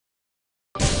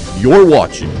You're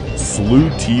watching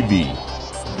SLU-TV.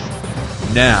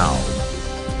 Now,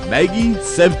 Maggie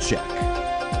Szewczyk,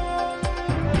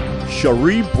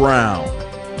 Sharee Brown,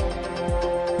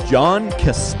 John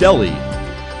Castelli,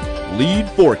 lead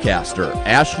forecaster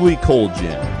Ashley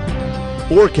Colgin,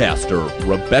 forecaster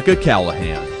Rebecca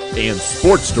Callahan, and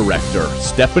sports director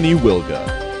Stephanie Wilga.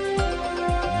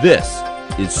 This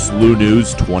is SLU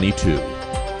News 22.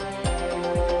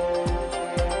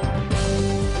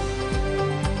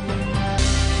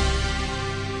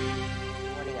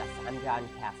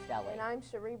 I'm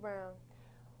Sharee Brown.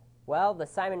 Well, the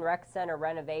Simon Rec Center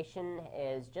renovation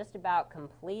is just about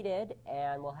completed,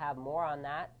 and we'll have more on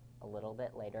that a little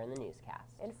bit later in the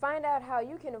newscast. And find out how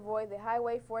you can avoid the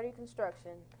Highway 40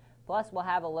 construction. Plus, we'll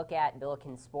have a look at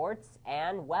Billiken sports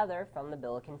and weather from the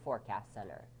Billiken Forecast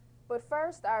Center. But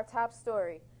first, our top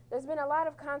story. There's been a lot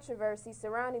of controversy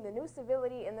surrounding the new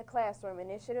Civility in the Classroom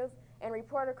initiative, and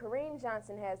reporter Kareem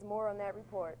Johnson has more on that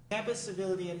report. Campus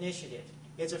Civility Initiative.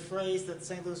 It's a phrase that the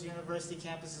St. Louis University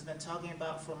campus has been talking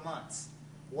about for months.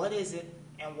 What is it,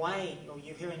 and why are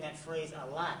you hearing that phrase a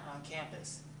lot on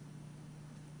campus?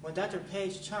 When Dr.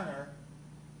 Paige Turner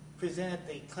presented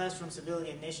the Classroom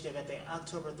Civility Initiative at the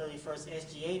October 31st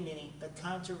SGA meeting, the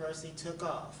controversy took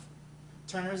off.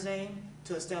 Turner's aim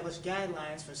to establish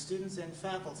guidelines for students and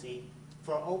faculty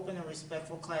for an open and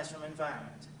respectful classroom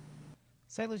environment.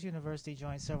 St. Louis University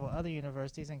joins several other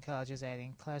universities and colleges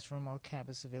adding classroom or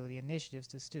campus civility initiatives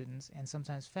to students and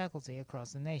sometimes faculty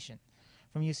across the nation.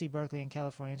 From UC Berkeley in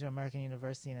California to American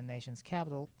University in the nation's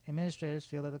capital, administrators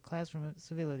feel that the classroom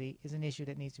civility is an issue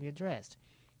that needs to be addressed.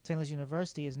 St. Louis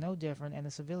University is no different, and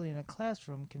the Civility in the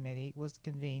Classroom Committee was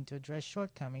convened to address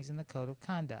shortcomings in the Code of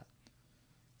Conduct.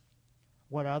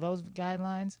 What are those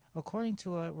guidelines? According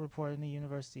to a report in the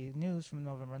University News from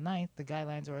November 9th, the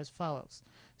guidelines are as follows.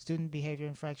 Student behavior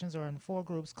infractions are in 4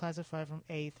 groups classified from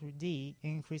A through D in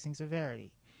increasing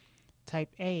severity. Type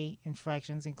A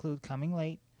infractions include coming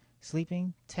late,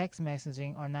 sleeping, text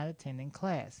messaging, or not attending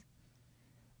class.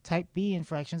 Type B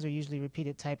infractions are usually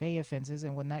repeated Type A offenses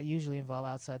and would not usually involve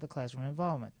outside the classroom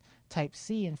involvement. Type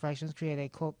C infractions create a,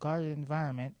 quote, guarded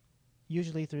environment,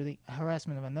 usually through the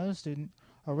harassment of another student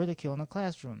or ridicule in the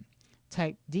classroom.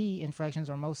 Type D infractions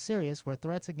are most serious, where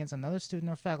threats against another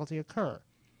student or faculty occur.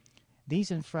 These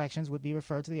infractions would be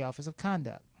referred to the Office of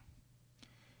Conduct.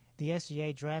 The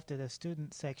SGA drafted a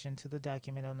student section to the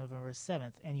document on November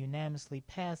 7th and unanimously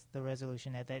passed the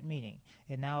resolution at that meeting.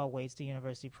 It now awaits the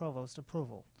University Provost's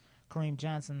approval. Kareem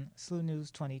Johnson, SLU News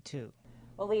 22.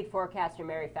 Well, lead forecaster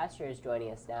Mary Fester is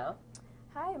joining us now.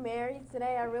 Hi, Mary.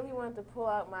 Today I really wanted to pull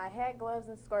out my hat, gloves,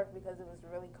 and scarf because it was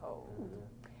really cold.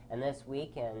 And this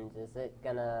weekend, is it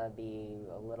going to be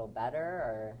a little better,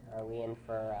 or are we in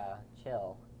for a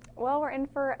chill? Well, we're in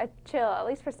for a chill, at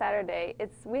least for Saturday.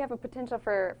 We have a potential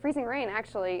for freezing rain,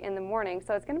 actually, in the morning,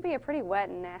 so it's going to be a pretty wet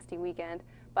and nasty weekend.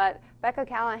 But Becca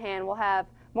Callahan will have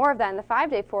more of that in the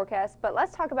 5-day forecast, but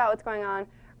let's talk about what's going on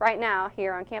right now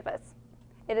here on campus.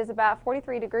 It is about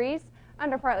 43 degrees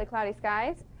under partly cloudy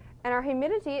skies, and our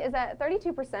humidity is at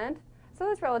 32%, so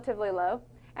that's relatively low.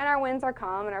 And our winds are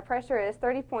calm, and our pressure is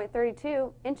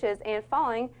 30.32 inches and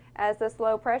falling as this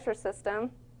low pressure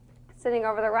system sitting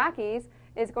over the Rockies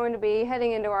is going to be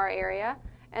heading into our area.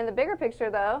 And the bigger picture,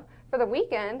 though, for the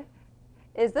weekend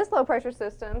is this low pressure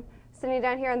system sitting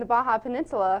down here in the Baja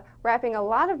Peninsula, wrapping a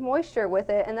lot of moisture with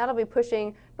it, and that'll be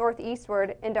pushing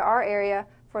northeastward into our area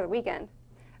for the weekend.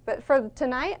 But for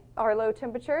tonight, our low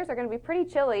temperatures are going to be pretty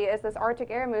chilly as this Arctic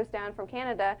air moves down from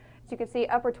Canada. As you can see,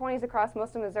 upper 20s across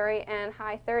most of Missouri and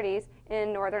high 30s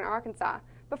in northern Arkansas.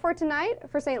 But for tonight,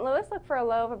 for St. Louis, look for a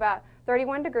low of about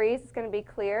 31 degrees. It's going to be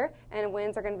clear, and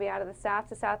winds are going to be out of the south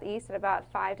to southeast at about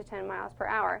 5 to 10 miles per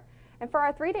hour. And for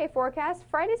our 3-day forecast,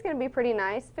 Friday's going to be pretty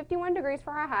nice, 51 degrees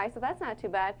for our high, so that's not too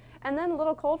bad. And then a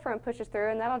little cold front pushes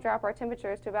through, and that'll drop our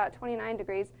temperatures to about 29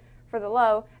 degrees for the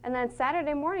low. And then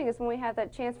Saturday morning is when we have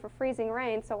that chance for freezing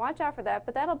rain, so watch out for that.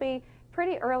 But that'll be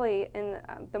pretty early in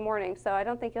the morning, so I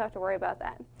don't think you'll have to worry about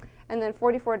that. And then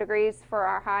 44 degrees for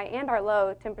our high and our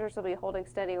low. Temperatures will be holding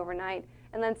steady overnight.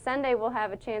 And then Sunday we'll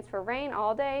have a chance for rain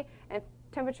all day, and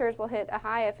temperatures will hit a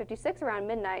high of 56 around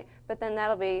midnight, but then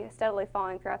that'll be steadily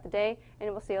falling throughout the day,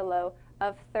 and we'll see a low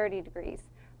of 30 degrees.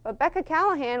 But Becca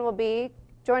Callahan will be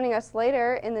joining us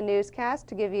later in the newscast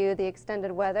to give you the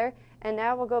extended weather. And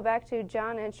now we'll go back to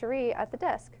John and Sharee at the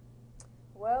desk.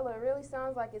 Well, it really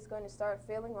sounds like it's going to start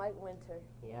feeling like winter.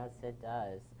 Yes, it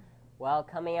does. Well,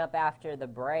 coming up after the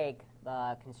break,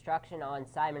 the construction on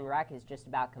Simon Rec is just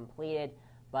about completed,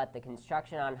 but the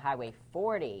construction on Highway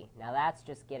 40, now that's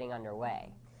just getting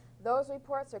underway. Those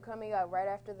reports are coming up right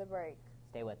after the break.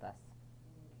 Stay with us.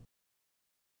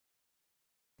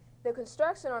 The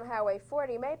construction on Highway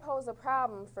 40 may pose a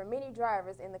problem for many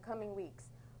drivers in the coming weeks.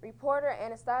 Reporter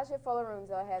Anastasia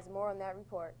Folorunso has more on that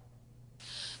report.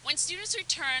 When students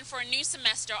return for a new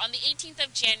semester on the 18th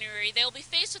of January, they will be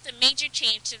faced with a major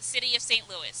change to the city of St.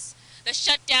 Louis, the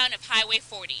shutdown of Highway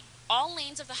 40. All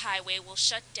lanes of the highway will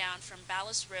shut down from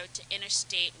Ballast Road to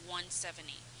Interstate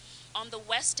 170. On the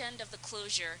west end of the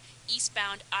closure,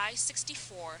 eastbound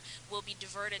I-64 will be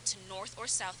diverted to north or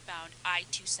southbound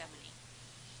I-270.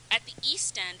 At the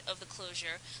east end of the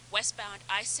closure, westbound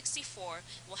I-64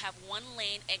 will have one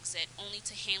lane exit only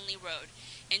to Hanley Road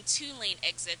and two lane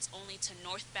exits only to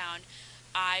northbound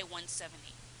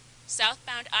I-170.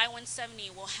 Southbound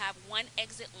I-170 will have one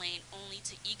exit lane only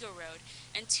to Eagle Road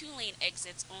and two lane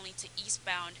exits only to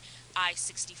eastbound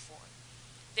I-64.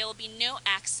 There will be no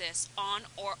access on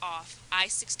or off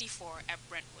I-64 at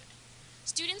Brentwood.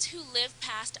 Students who live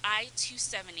past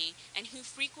I-270 and who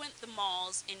frequent the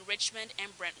malls in Richmond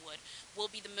and Brentwood will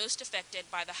be the most affected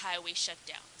by the highway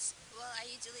shutdowns. Well, I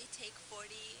usually take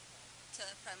 40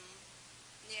 from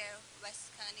near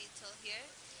West County till here,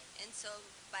 and so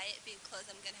by it being closed,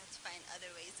 I'm going to have to find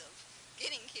other ways of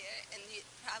getting here, and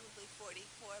probably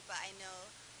 44, but I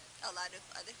know a lot of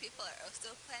other people are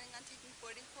also planning on taking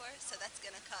 44, so that's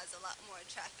going to cause a lot more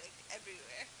traffic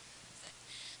everywhere.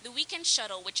 The weekend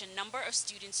shuttle, which a number of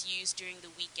students use during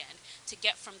the weekend to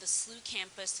get from the SLU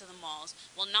campus to the malls,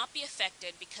 will not be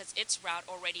affected because its route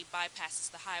already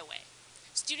bypasses the highway.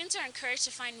 Students are encouraged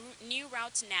to find new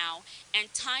routes now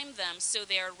and time them so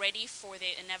they are ready for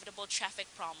the inevitable traffic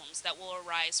problems that will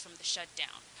arise from the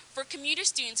shutdown. For commuter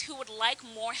students who would like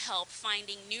more help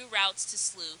finding new routes to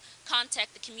SLU,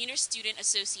 contact the Commuter Student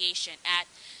Association at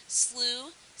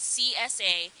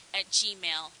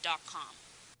slucsa@gmail.com.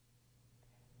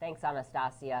 Thanks,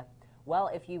 Anastasia. Well,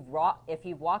 if you've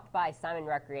walked by Simon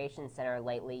Recreation Center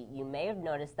lately, you may have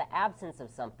noticed the absence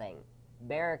of something: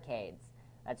 barricades.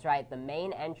 That's right, the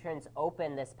main entrance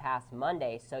opened this past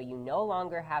Monday, so you no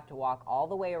longer have to walk all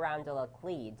the way around to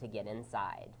Laclede to get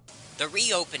inside. The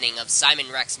reopening of Simon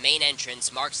Rec's main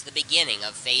entrance marks the beginning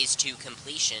of Phase 2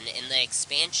 completion in the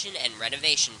expansion and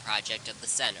renovation project of the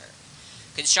center.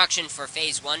 Construction for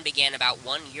Phase 1 began about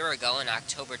 1 year ago in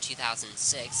October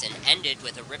 2006 and ended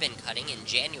with a ribbon cutting in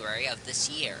January of this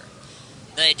year.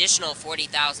 The additional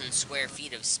 40,000 square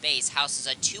feet of space houses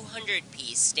a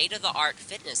 200-piece state-of-the-art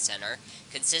fitness center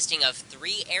consisting of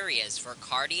 3 areas for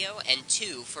cardio and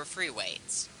 2 for free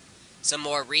weights. Some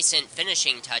more recent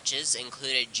finishing touches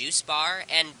included juice bar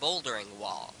and bouldering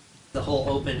wall. The whole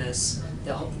openness,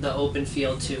 the open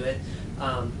feel to it,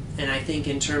 and I think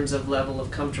in terms of level of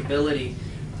comfortability,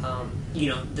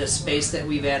 the space that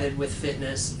we've added with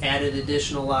fitness, added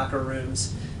additional locker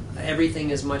rooms, everything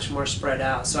is much more spread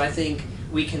out. So I think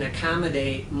we can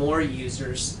accommodate more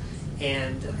users,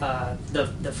 and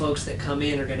the folks that come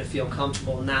in are going to feel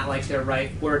comfortable, not like they're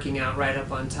working out right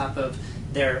up on top of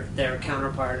their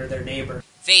counterpart or their neighbor.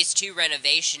 Phase 2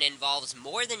 renovation involves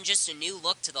more than just a new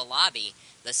look to the lobby.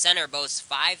 The center boasts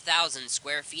 5,000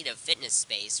 square feet of fitness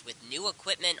space with new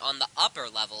equipment on the upper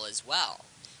level as well.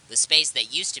 The space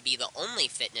that used to be the only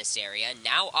fitness area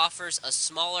now offers a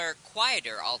smaller,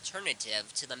 quieter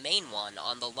alternative to the main one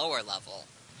on the lower level.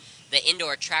 The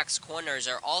indoor tracks corners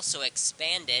are also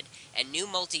expanded, and new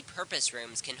multi-purpose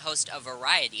rooms can host a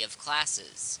variety of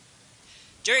classes.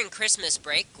 During Christmas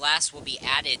break, glass will be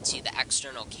added to the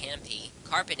external canopy,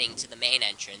 carpeting to the main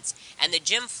entrance, and the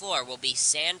gym floor will be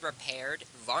sand repaired,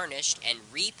 varnished, and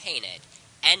repainted,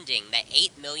 ending the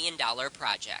 $8 million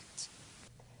project.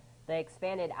 The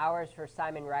expanded hours for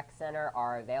Simon Rec Center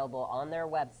are available on their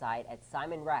website at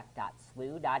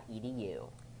simonrec.slu.edu.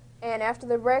 And after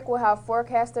the break, we'll have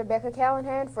forecaster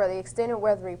Callahan for the extended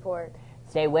weather report.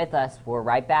 Stay with us. We're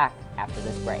right back after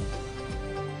this break.